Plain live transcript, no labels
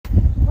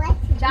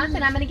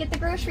Jonathan, I'm gonna get the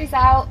groceries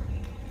out.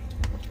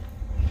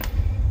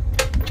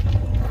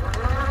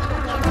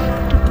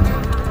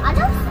 Are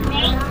those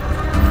snakes?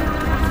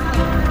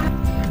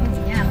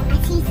 Yeah. I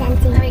see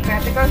something. Let me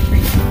grab the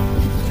groceries.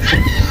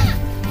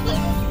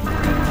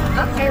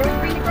 Okay, let's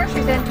bring the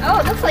groceries in. Oh,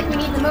 it looks like we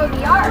need to mow the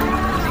yard.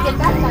 Let's get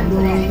that done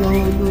today.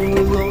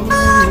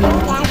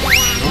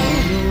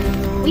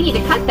 We need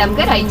to cut them.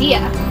 Good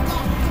idea.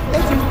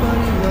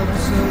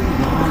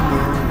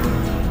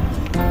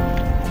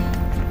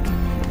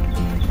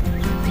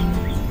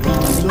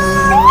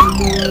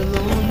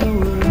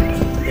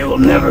 They will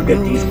never get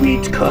these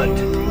weeds cut.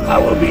 I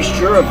will be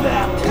sure of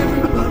that.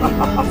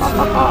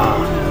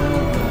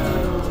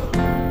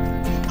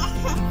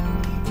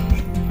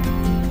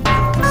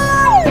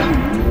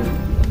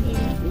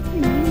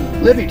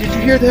 Libby, did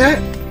you hear that?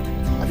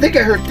 I think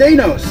I heard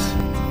Thanos.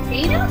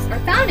 Thanos or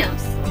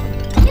Thanos?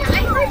 Yeah,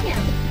 I heard him.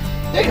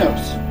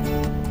 Thanos.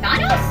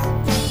 Thanos?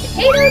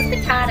 Potatoes,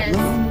 potatoes.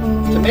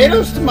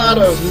 Tomatoes,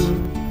 tomatoes.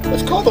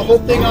 Let's call the whole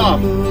thing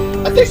off.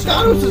 I think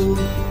Thanos is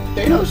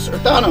Thanos or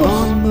Thanos.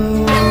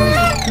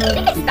 I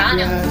think it's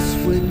Thanos.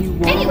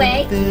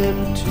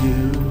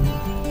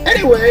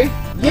 Anyway,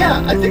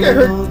 yeah, I think I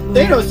heard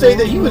Thanos say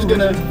that he was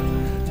gonna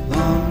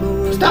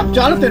stop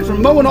Jonathan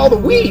from mowing all the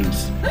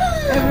weeds.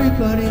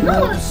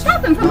 No,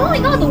 stop him from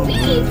mowing all the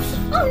weeds.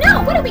 Oh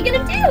no, what are we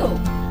gonna do?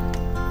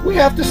 We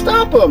have to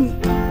stop him.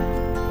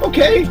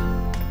 Okay,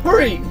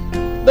 hurry.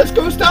 Let's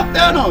go stop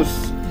Thanos.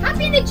 Hop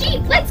in the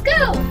Jeep, let's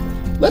go.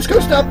 Let's go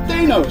stop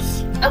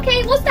Thanos.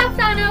 Okay, we'll stop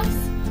Thanos.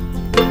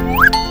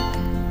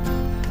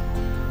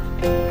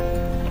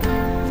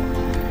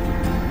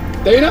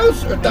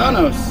 Thanos or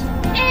Thanos?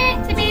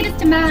 Tomatoes,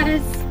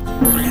 tomatoes.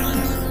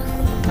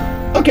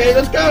 Okay,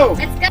 let's go.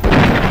 Let's go.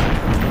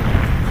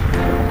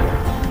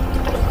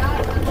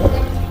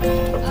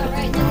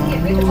 Alright, let's get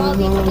rid of all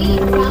these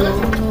weeds, huh?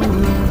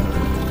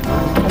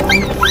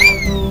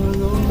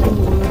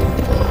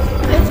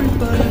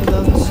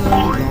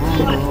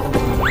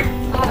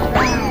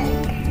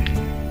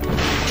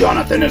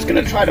 Jonathan is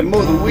gonna try to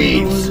mow the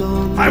weeds.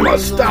 I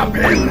must stop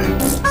him.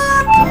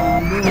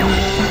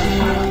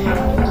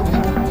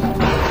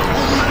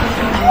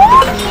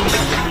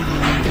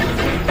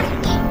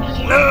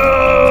 No!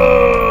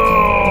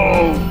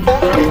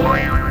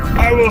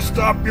 I will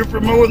stop you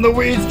from mowing the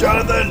weeds,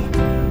 Jonathan.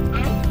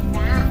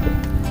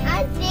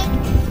 I'm big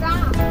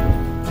strong.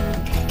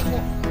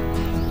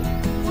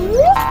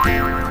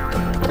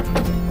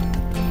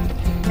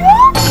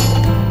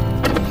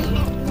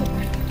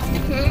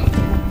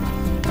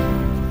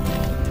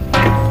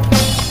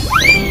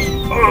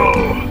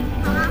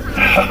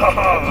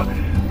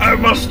 I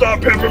must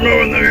stop him from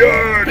mowing the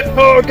yard.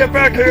 Oh, get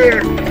back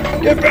here!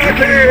 Get back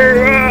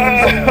here!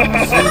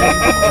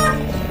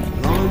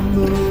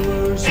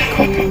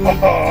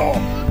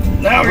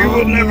 Now you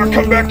will never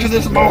come back to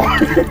this mower.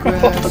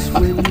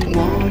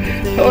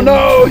 Oh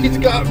no, he's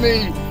got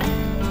me.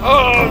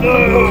 Oh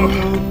no.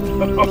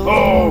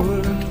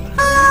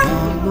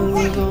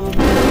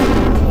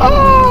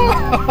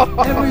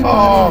 Everybody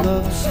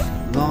loves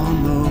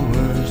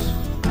lawnmowers.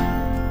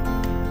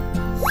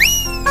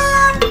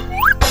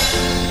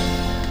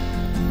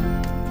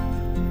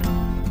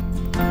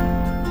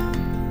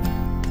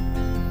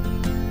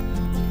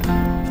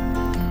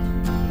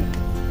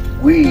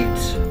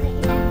 Weeds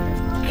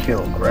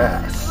kill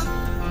grass.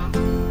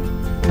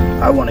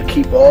 I want to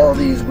keep all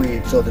these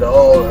weeds so that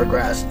all our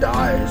grass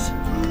dies.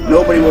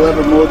 Nobody will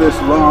ever mow this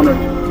lawn or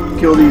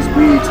kill these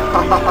weeds.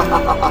 Ha ha ha ha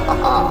ha ha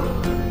ha.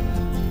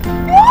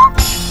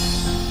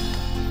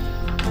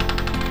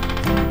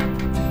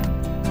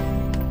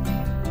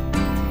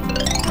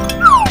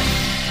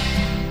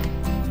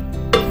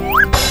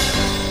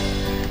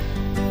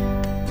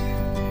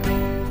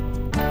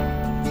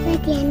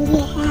 Daddy, I need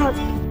your help.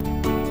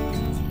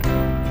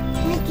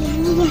 Daddy, I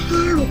need your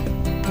help.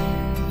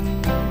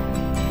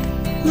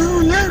 No,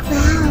 not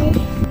help.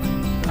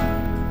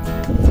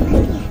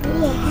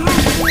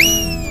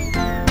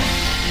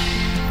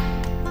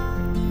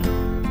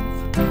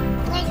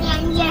 Daddy, I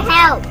need your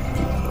help.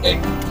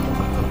 Daddy, I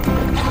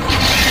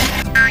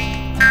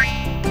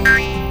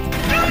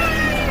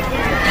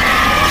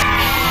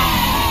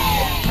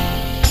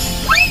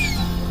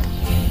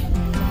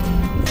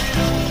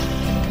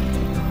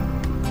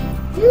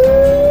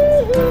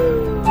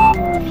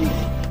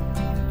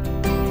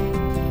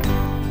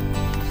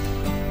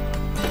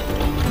need your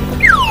help.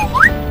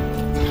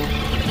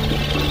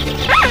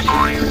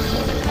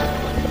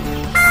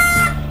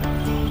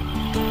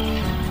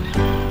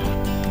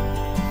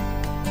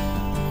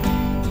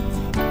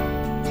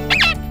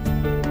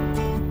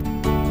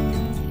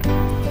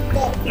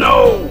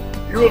 No!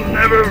 You will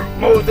never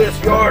mow this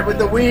yard with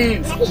the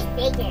weeds. Daddy's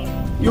bigger.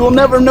 You will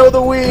never know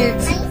the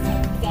weeds. He's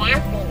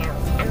dancing now.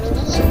 I mean,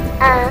 he's still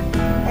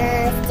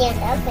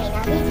okay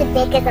now. He's the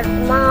biggest of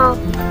them all.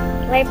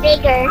 We're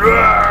bigger.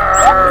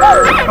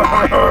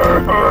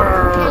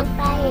 On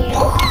fire.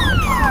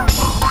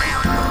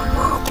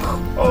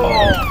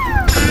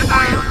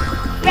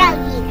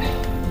 Froggy.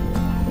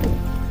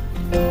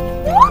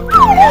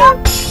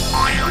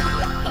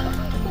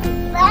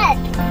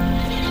 Look.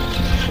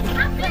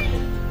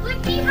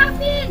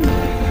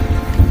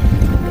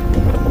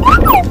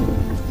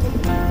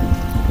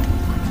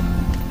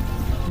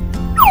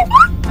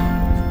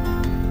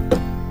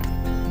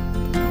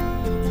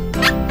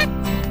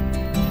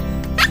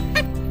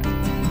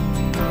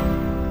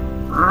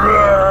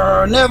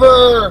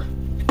 never!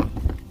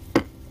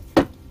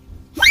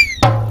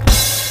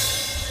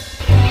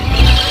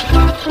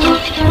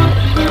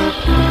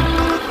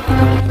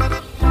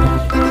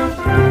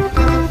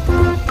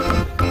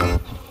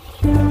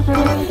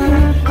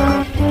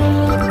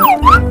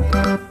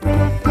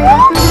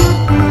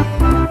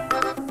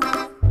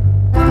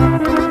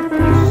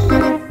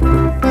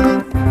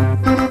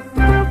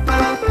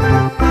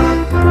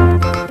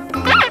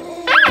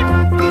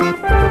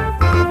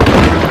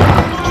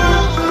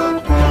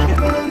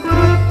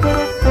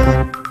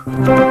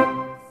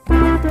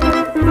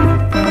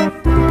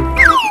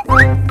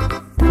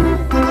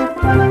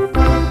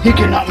 He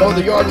cannot mow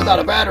the yard without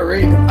a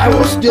battery. I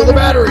will steal the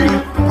battery.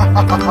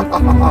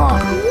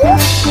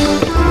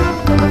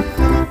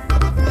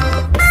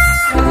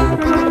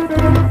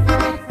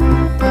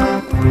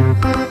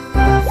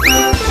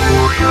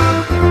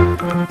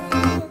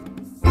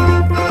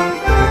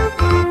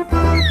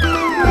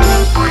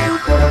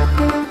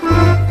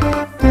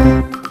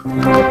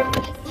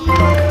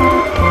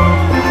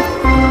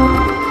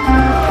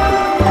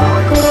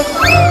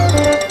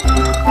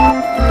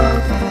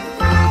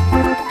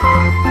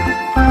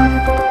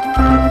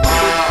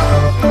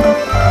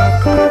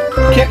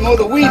 Can't mow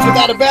the weeds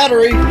without a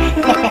battery.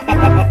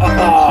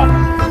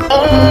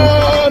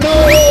 Oh no!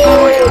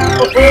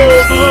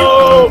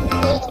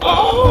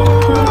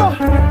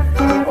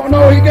 Oh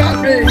no, he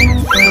got me!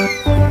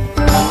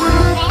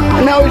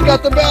 And now he's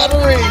got the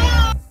battery!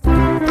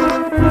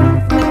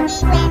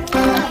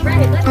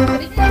 Brandon, look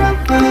what he did.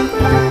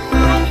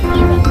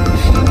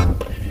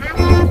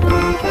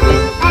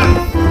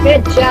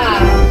 Good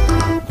job.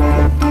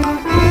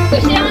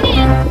 Push it on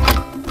in.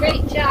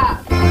 Great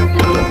job.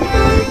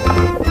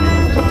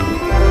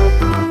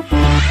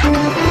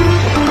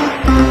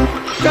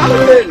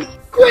 Jonathan,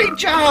 great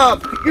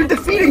job! You're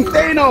defeating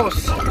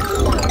Thanos!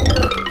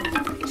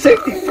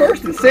 Safety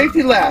first and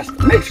safety last.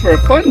 Makes for a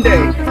fun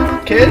day.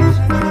 Kids,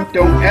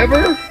 don't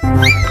ever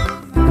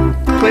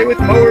play with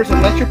mowers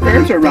unless your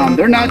parents are around.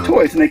 They're not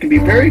toys and they can be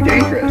very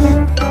dangerous.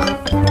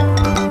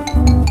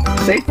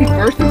 Safety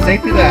first and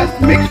safety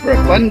last. Makes for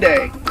a fun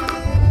day.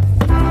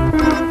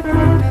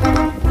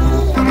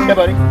 Yeah,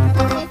 buddy.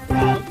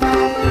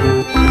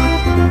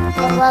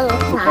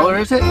 What color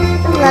is it?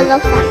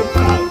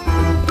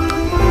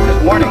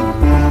 Warning.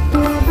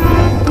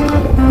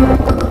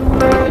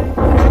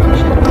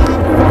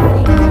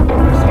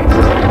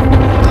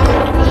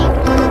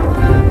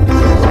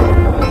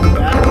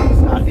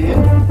 Battery's not in.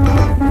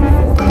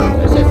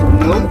 It says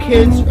no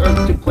kids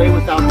are to play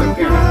without their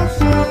parents.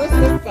 What's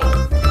this say?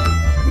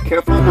 Be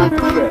careful not to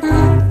trip.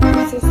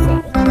 What's this say?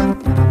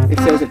 It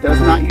says it does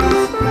not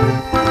use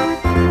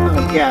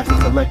gas,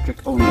 it's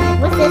electric only.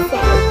 What's this say?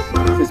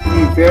 It says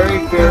be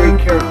very, very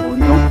careful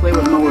and don't play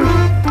with mowers.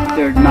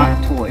 They're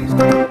not toys.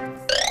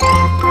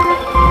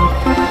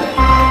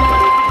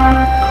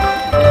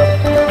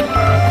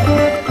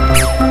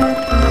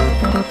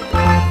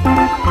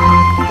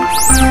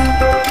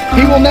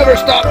 He will never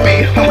stop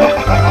me.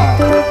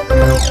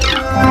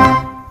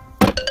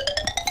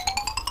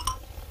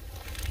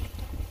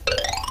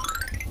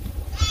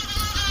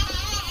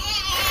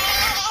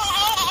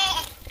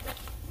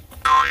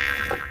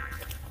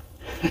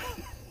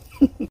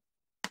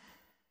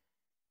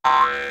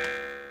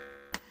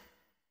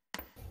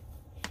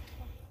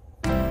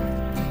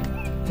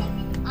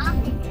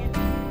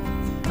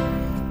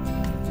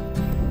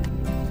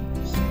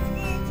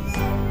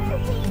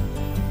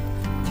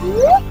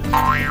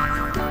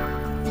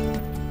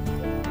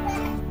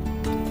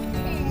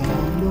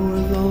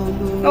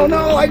 Oh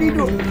no, I need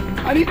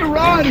to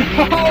run!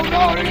 Oh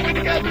no, he's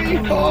gonna get me!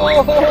 Oh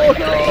no! Oh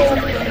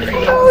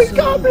no, he's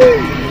got me!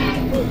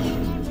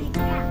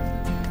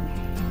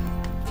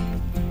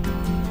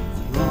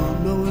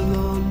 Lawnmower,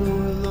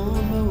 lawnmower,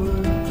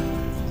 lawnmower,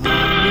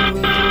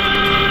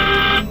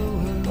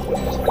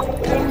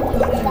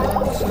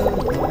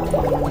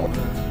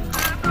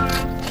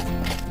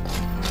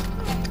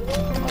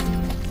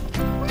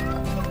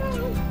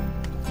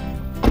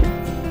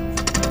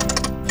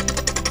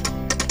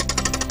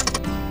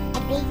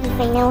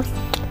 Thanos.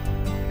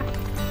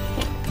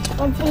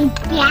 Let's see,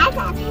 Dad,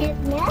 that's his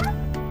nose.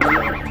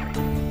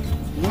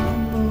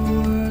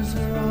 lawnmowers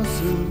are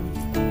awesome.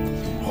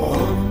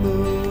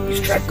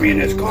 He's trapped me in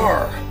his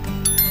car.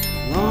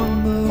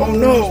 Lawnmowers Oh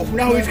no,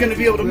 now he's gonna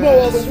be able to mow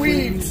all the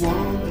weeds.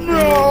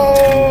 No!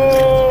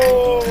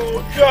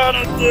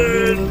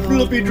 Jonathan!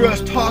 Blippi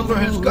dressed toddler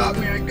has got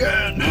me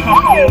again.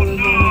 Oh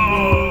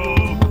no!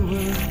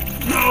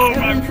 No,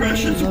 my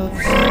precious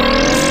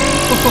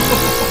weeds!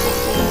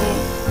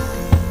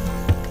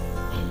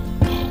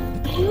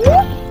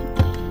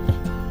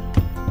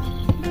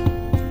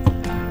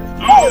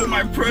 Oh,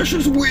 my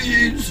precious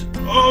weeds!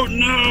 Oh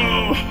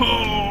no!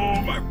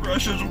 Oh, my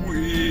precious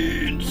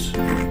weeds!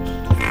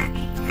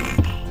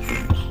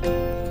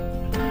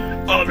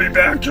 I'll be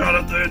back,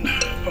 Jonathan.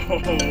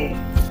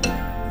 Oh.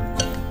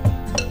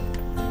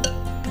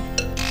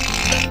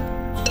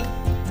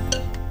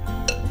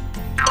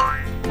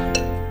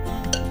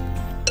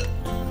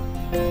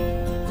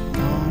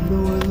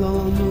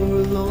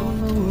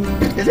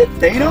 Is it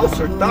Thanos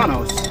or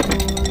Thanos?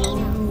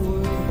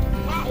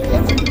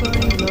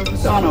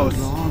 Thanos.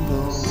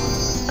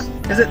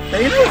 Is it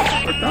Thanos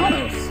or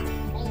Thanos?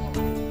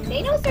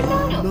 Thanos or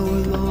Thanos?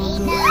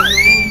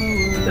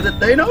 Is it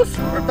Thanos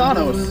or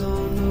Thanos?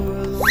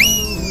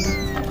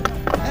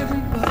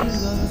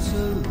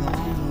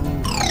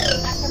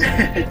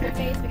 Beautiful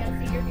face. We gotta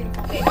see your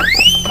beautiful face.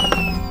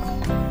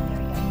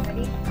 There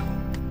we go. Ready?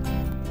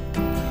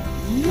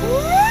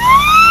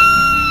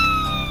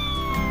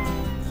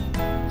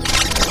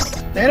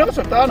 Thanos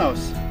or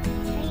Thanos?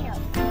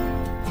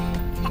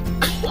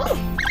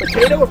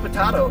 Potato or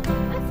potato?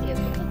 Let's see if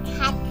we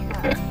can.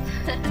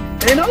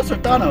 Thanos or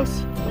Thanos?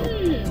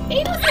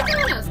 Thanos or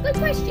Thanos? Good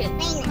question.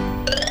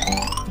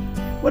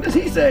 What does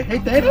he say? Hey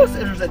Thanos?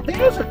 Is it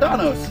Thanos or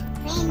Thanos?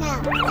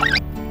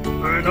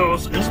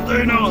 Thanos, it's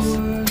Thanos.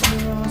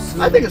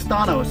 I think it's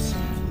Thanos.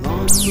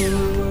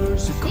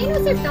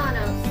 Thanos or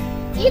Thanos?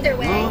 Either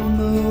way.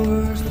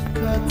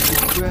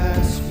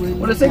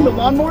 Want to sing the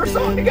lawnmower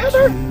song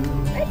together?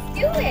 Let's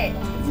do it.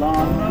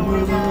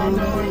 Lawnmower,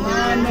 lawnmower,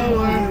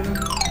 lawnmower.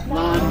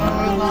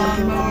 Lawnmower,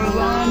 lawnmower,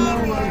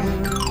 lawnmower.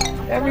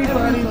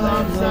 Everybody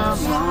loves a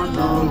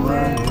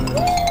lawnmower.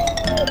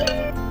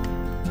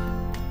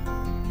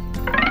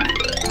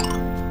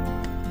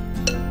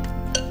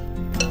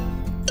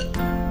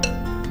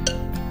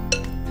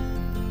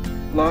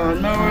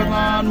 Lawnmower,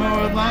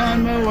 lawnmower,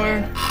 lawnmower.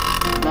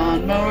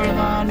 Lawnmower,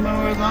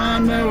 lawnmower,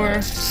 lawnmower.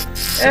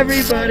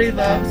 Everybody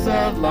loves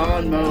a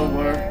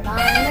lawnmower.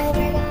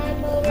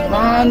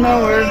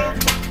 Lawnmower.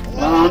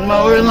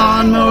 Lawnmower,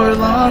 lawnmower,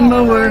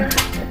 lawnmower.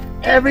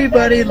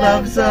 Everybody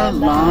loves a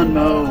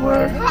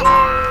lawnmower.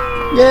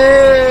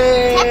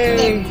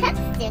 Yay! Touch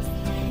this.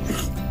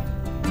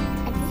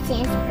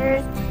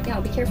 Sandspurs.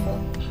 No, be careful.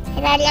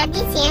 Can I love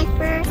these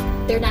sandspurs?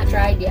 They're not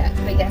dried yet,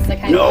 but yes, I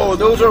kind No, of.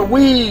 those are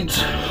weeds.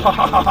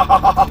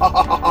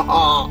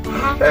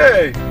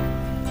 Hey,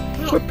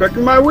 quit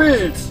picking my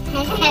weeds.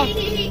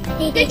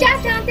 Good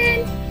job,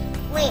 Jonathan.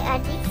 Wait, are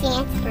these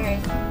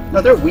sandspurs?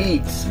 No, they're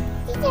weeds.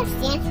 These are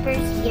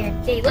sandspurs here.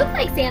 They look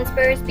like sand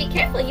spurs. Be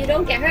careful, you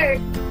don't get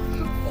hurt.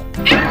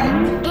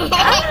 Ow!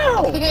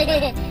 Ow!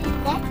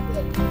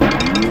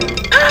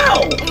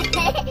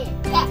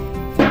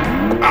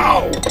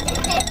 Ow!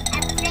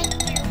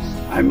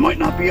 I might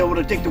not be able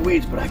to take the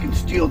weeds, but I can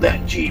steal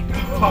that Jeep.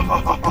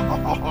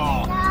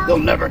 They'll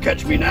never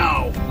catch me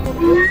now.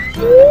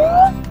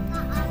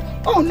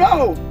 Oh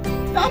no!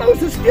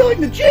 Thanos is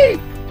stealing the Jeep!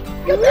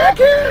 Get back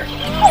here!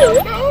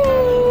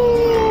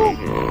 No!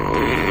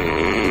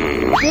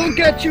 We'll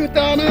get you,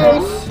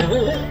 Thanos!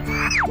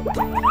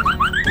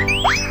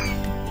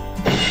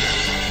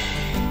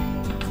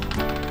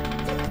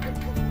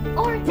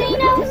 Or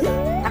Thanos.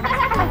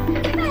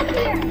 Get back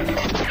here.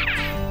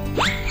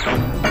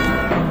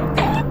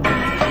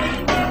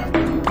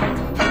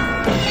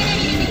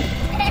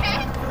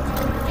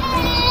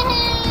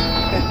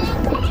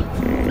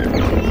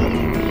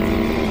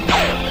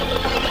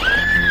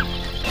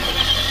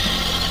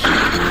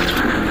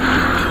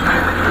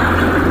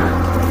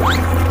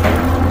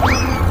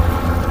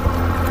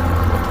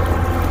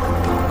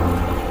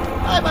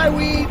 Bye-bye,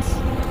 weeds!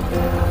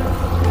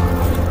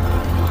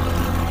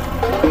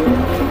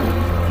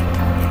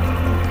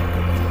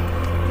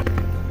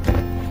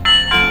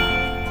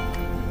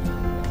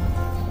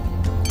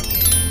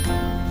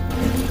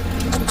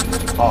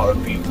 I'll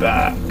be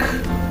back.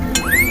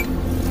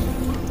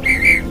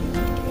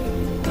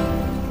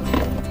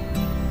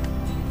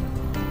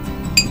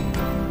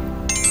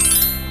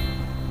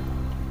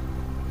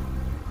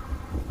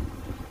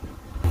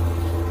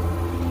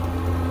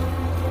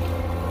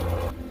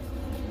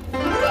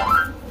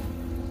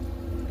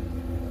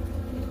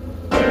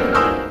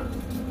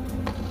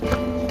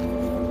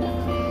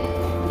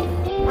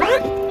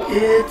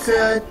 It's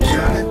a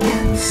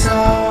Jonathan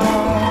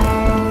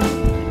song,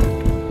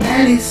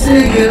 and he's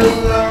singing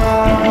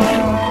along.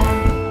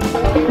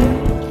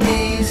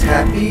 He's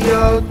happy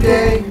all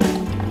day,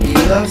 he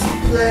loves to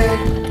play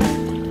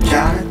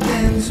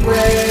Jonathan's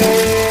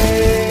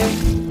way.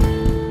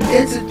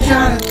 It's a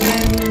Jonathan